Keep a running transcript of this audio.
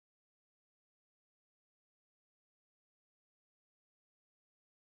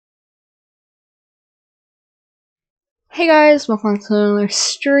Hey guys, welcome to another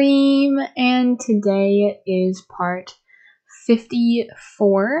stream, and today is part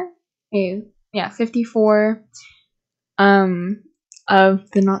 54. 54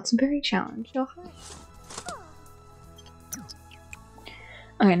 of the Notsoberry Challenge. Oh, hi.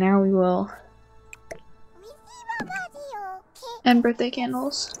 Okay, now we will add birthday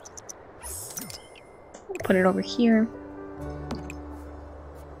candles. Put it over here.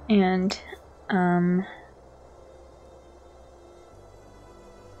 And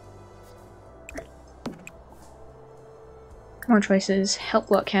more choices. Help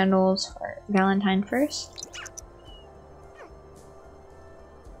block candles for Valentine first.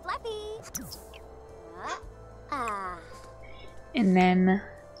 And then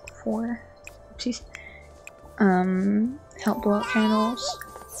for help block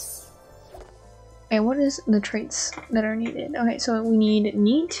candles. Okay, what is the traits that are needed? Okay, so we need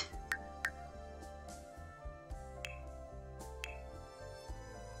neat,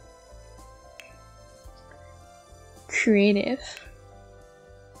 creative.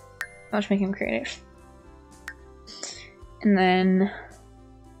 Let's make him creative. And then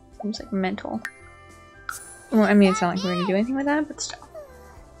seems like mental. Well, I mean, it's not like we're gonna do anything with that, but still.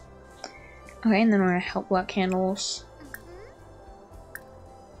 Okay, and then we're gonna help block candles.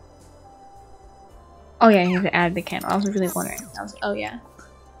 Oh yeah, you have to add the candle. I was really wondering. I was like, oh yeah.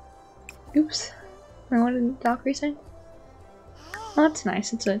 Oops. Or what did Valkyrie say? Oh, that's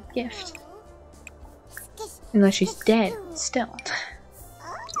nice. It's a gift. Unless she's dead, still.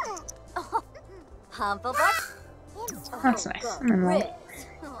 That's nice. And then we'll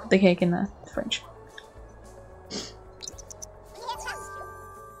put the cake in the fridge.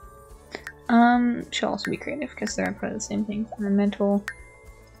 She'll also be creative because they're part of the same thing. And then mental.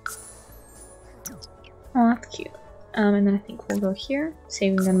 Oh, that's cute. And then I think we'll go here,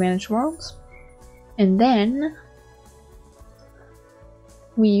 saving the managed worlds. And then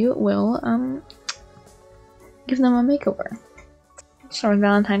we will give them a makeover. Start with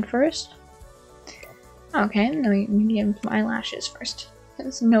Valentine first. Okay, then we need to give him some eyelashes first,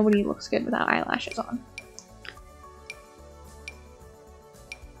 because nobody looks good without eyelashes on.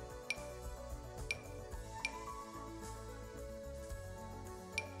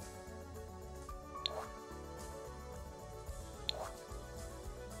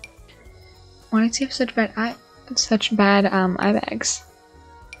 Why does he have such bad eye bags?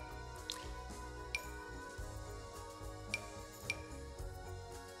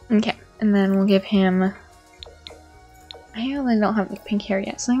 Okay, and then we'll give him. I really don't have like pink hair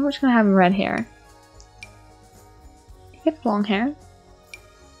yet, so I think we're just gonna have red hair. He has long hair.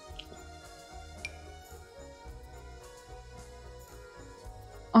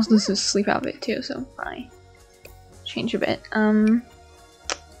 Also, this is a sleep outfit too, so probably change a bit. I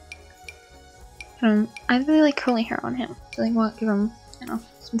really like curly hair on him, so I want to give him, you know,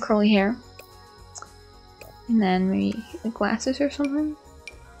 some curly hair. And then maybe like glasses or something.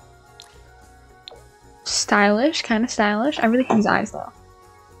 Stylish, kind of stylish. I really hate his eyes though.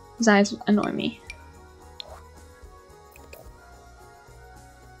 His eyes annoy me.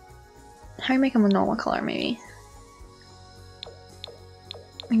 How do you make him a normal color, maybe?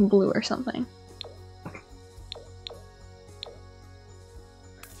 Like blue or something.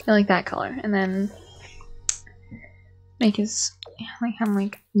 I like that color, and then make his like him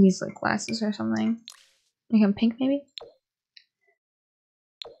like these like glasses or something. Make him pink, maybe.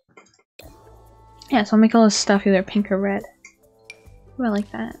 Yeah, so I'll make all this stuff either pink or red. Ooh, I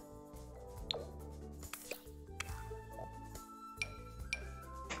like that.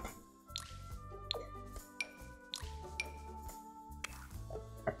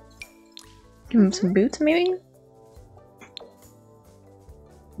 Give him some boots, maybe.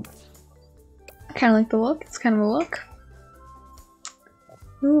 I kind of like the look. It's kind of a look.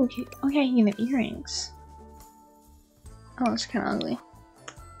 Ooh, okay, you can get earrings. Oh, it's kind of ugly.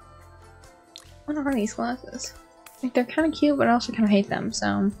 What are these glasses? Like, they're kind of cute, but I also kind of hate them, so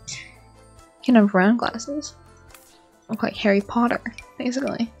you can have round glasses. Look like Harry Potter,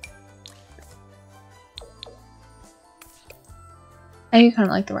 basically. I do kind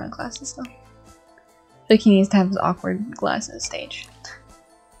of like the round glasses, though. I think he needs to have his awkward glasses stage.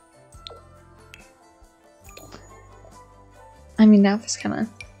 I mean, that was kind of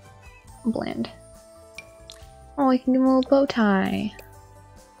bland. Oh, we can give him a little bow tie.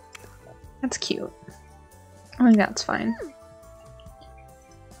 That's cute. I think that's fine.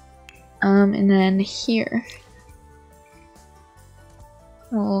 And then here,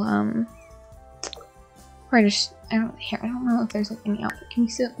 we'll or just I don't know if there's like any outfit. Can you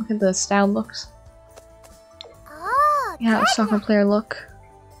see? Look at the style looks. Oh, yeah, soccer player look.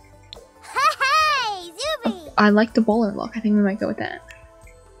 I like the bowler look. I think we might go with that.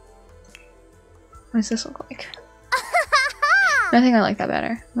 What does this look like? I think I like that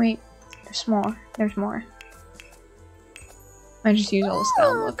better. Wait, there's more. There's more. I just use all the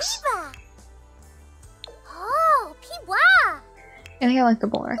style looks. I think I like the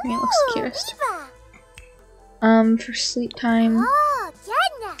bowler. I think it looks cutest. For sleep time, I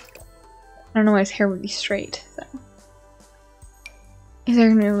don't know why his hair would be straight. So. Is there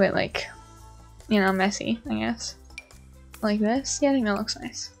gonna be a bit like, you know, messy? I guess. Like this. Yeah, I think that looks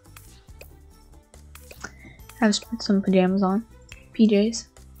nice. I have some pajamas on. PJs.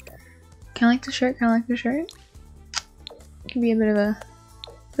 Kinda like the shirt, kinda like the shirt. Could be a bit of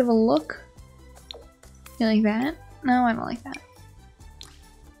a look. You like that? No, I don't like that. Do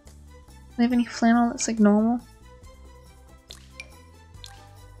they have any flannel that's like normal?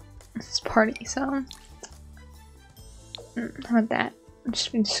 This is party, so how about that?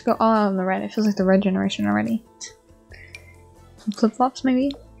 Just go all out on the red. It feels like the red generation already. Some flip-flops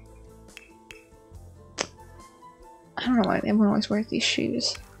maybe? I don't know why everyone always wears these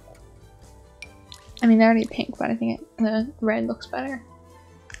shoes. I mean, they're already pink, but I think the red looks better.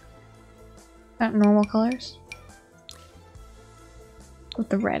 Not normal colors. With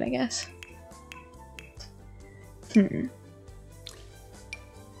the red, I guess. This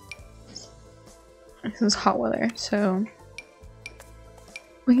is hot weather, so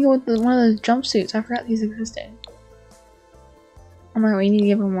we can go with one of those jumpsuits. I forgot these existed. Oh my god, we need to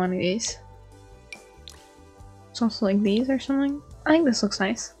give him one of these. It's also like these or something. I think this looks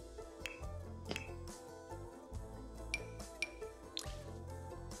nice.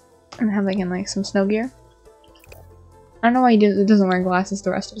 And have like some snow gear. I don't know why he doesn't wear glasses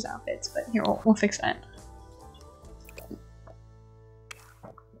the rest of his outfits, but here we'll fix that.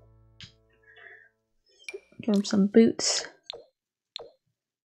 Give him some boots.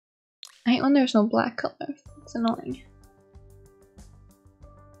 I hate when there's no black color. It's annoying.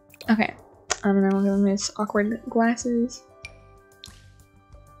 Okay. And then we'll give him his awkward glasses.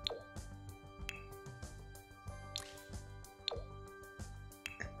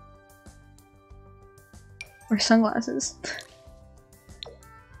 Or sunglasses.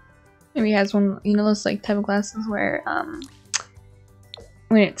 Maybe he has one, you know, those like type of glasses where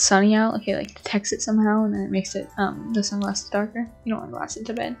when it's sunny out, okay, like detects it somehow and then it makes it the sunglasses darker. You don't want glasses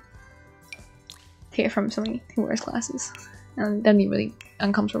to bed. Take it from somebody who wears glasses. That'd be really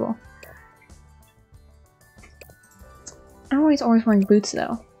uncomfortable. I'm always wearing boots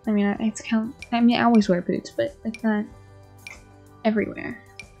though. I mean, it's kind of, I mean, I always wear boots, but like not everywhere.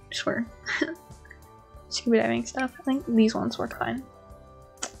 Just wear scuba diving stuff. I think these ones work fine.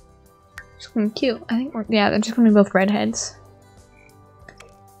 Just gonna be cute. I think yeah, they're just gonna be both redheads.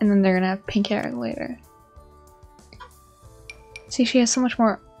 And then they're gonna have pink hair later. See, she has so much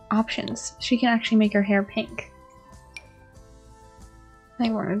more options. She can actually make her hair pink. I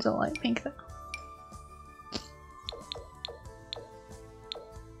think we're gonna do light pink though.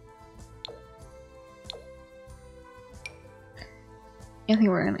 I think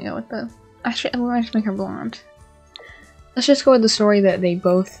we're gonna go with the... Actually, we might just make her blonde. Let's just go with the story that they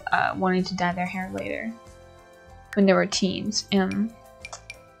both wanted to dye their hair later. When they were teens.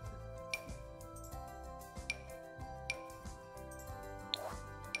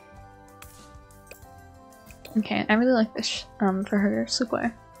 Okay, I really like this for her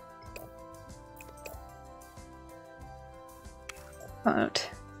sleepwear. Vote.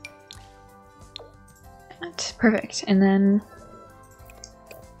 Perfect, and then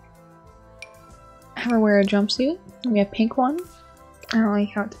have her wear a jumpsuit. We have a pink one. I don't like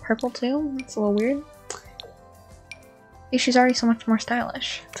how it's purple too. It's a little weird. Yeah, she's already so much more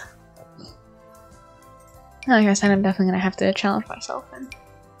stylish. Like I said, I'm definitely gonna have to challenge myself and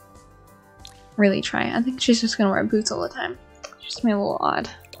really try. I think she's just gonna wear boots all the time. It's just made a little odd.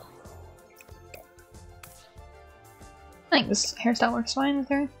 I think this hairstyle works fine with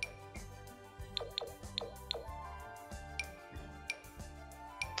her.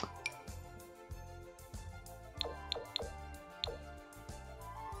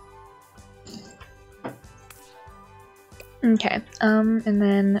 Okay, and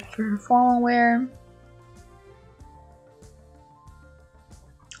then for her formal wear,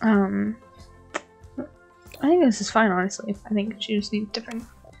 I think this is fine, honestly. I think she just needs different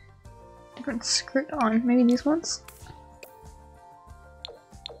skirt on. Maybe these ones?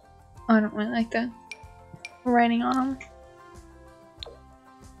 I don't really like the writing on them.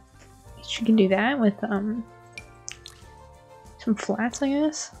 She can do that with, some flats, I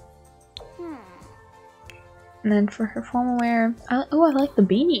guess. And then for her formal wear, oh, I like the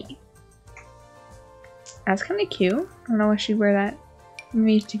beanie. That's kind of cute. I don't know if she'd wear that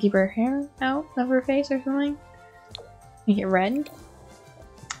maybe to keep her hair out of her face or something. Make it red.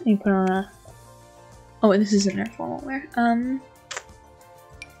 And put on a. Oh, wait, this isn't their formal wear.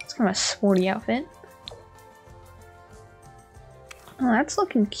 It's kind of a sporty outfit. Oh, that's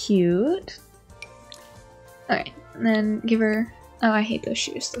looking cute. Alright, and then give her. Oh, I hate those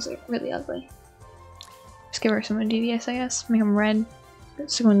shoes. Those are really ugly. Just give her some Adidas, I guess. Make them red.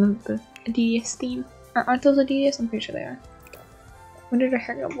 Let's go in the Adidas theme. Or aren't those Adidas? I'm pretty sure they are. When did her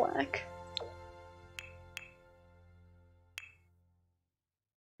hair go black?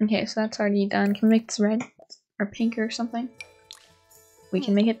 Okay, so that's already done. Can we make this red? Or pink or something? We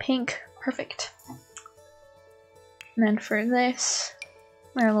can make it pink. Perfect. And then for this,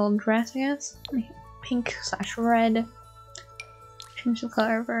 wear a little dress, I guess. Make it pink / red. Change the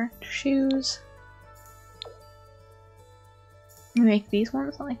color of her shoes. Make these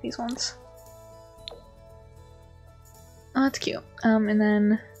ones. I like these ones. Oh, that's cute. And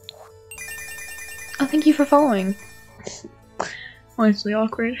then. Oh, thank you for following. Honestly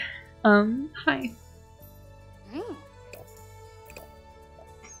awkward. Hi.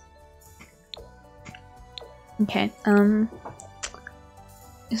 Okay,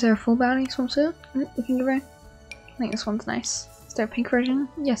 is there a full body swimsuit we can give her? I think this one's nice. Is there a pink version?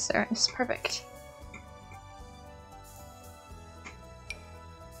 Yes, there is. Perfect.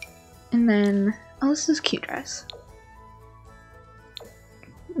 And then, oh, this is a cute dress.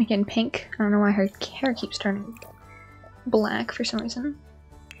 Make it in pink. I don't know why her hair keeps turning black for some reason.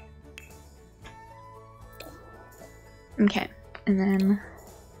 Okay, and then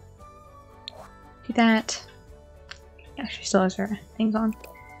do that. Yeah, she still has her things on.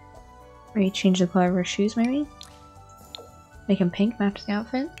 Maybe change the color of her shoes, maybe? Make them pink, match the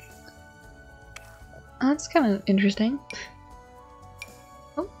outfit. Oh, that's kind of interesting.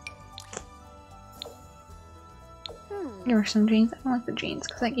 Oh. Give her some jeans. I don't like the jeans,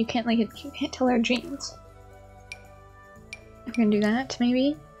 because like, you can't tell they're jeans. We're gonna do that,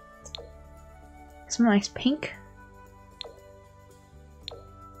 maybe. Some nice pink.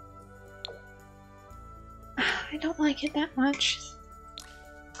 I don't like it that much.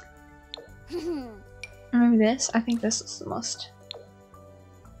 Maybe this. I think this is the most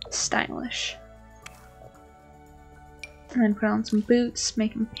stylish. And then put on some boots,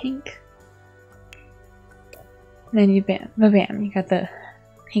 make them pink. And then you bam, you got the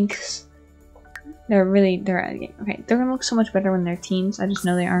pinks. They're okay. They're gonna look so much better when they're teens. I just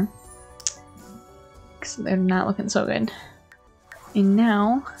know they are. Because they're not looking so good. And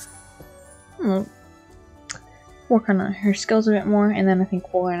now, we'll work on her skills a bit more, and then I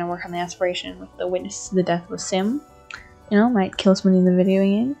think we're gonna work on the aspiration with the witness to the death of a sim. You know, might kill somebody in the video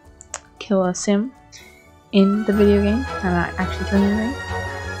game. Kill a sim in the video game. I'm not actually killing anything.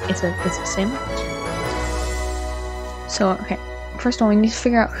 It's a sim. So, okay. First of all, we need to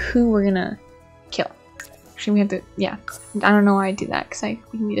figure out who we're gonna kill. Actually, we have to, yeah. I don't know why I do that, because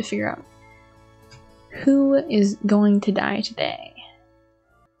we need to figure out who is going to die today.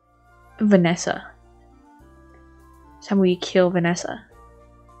 Vanessa. That's how we kill Vanessa.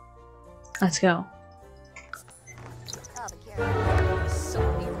 Let's go.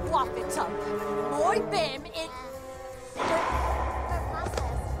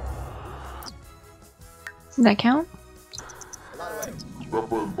 Does that count?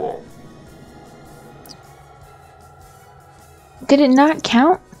 Did it not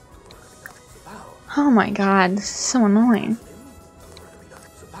count? Oh my god, this is so annoying.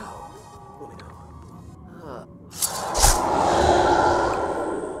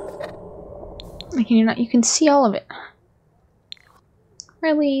 Like, you can see all of it.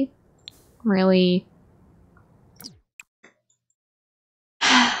 Really? Really?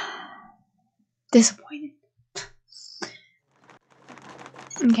 Disappointed.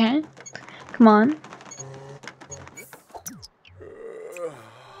 Okay. Come on.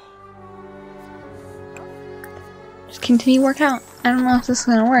 Just continue work out. I don't know if this is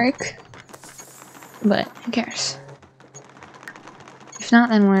gonna work. But who cares? If not,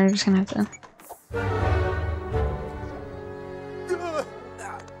 then we're just gonna have to.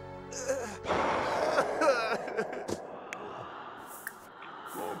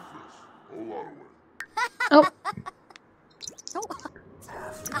 Oh.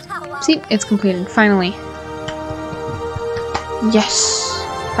 See, it's completed. Finally. Yes!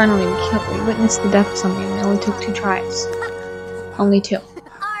 Finally, we witnessed the death of something. It only took 2 tries. Only 2. I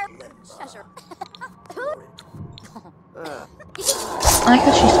like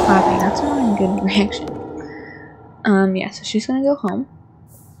how she's clapping. That's not a good reaction. Yeah, so she's gonna go home.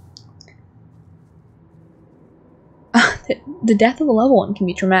 The death of a loved one can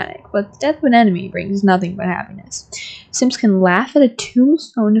be traumatic, but the death of an enemy brings nothing but happiness. Sims can laugh at a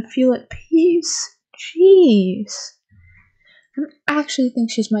tombstone to feel at peace. Jeez. I actually think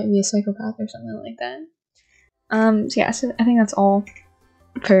she might be a psychopath or something like that. So yeah, so I think that's all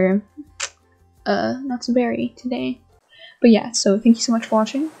for Not So Berry today. But yeah, so thank you so much for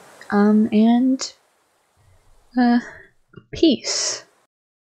watching. And peace.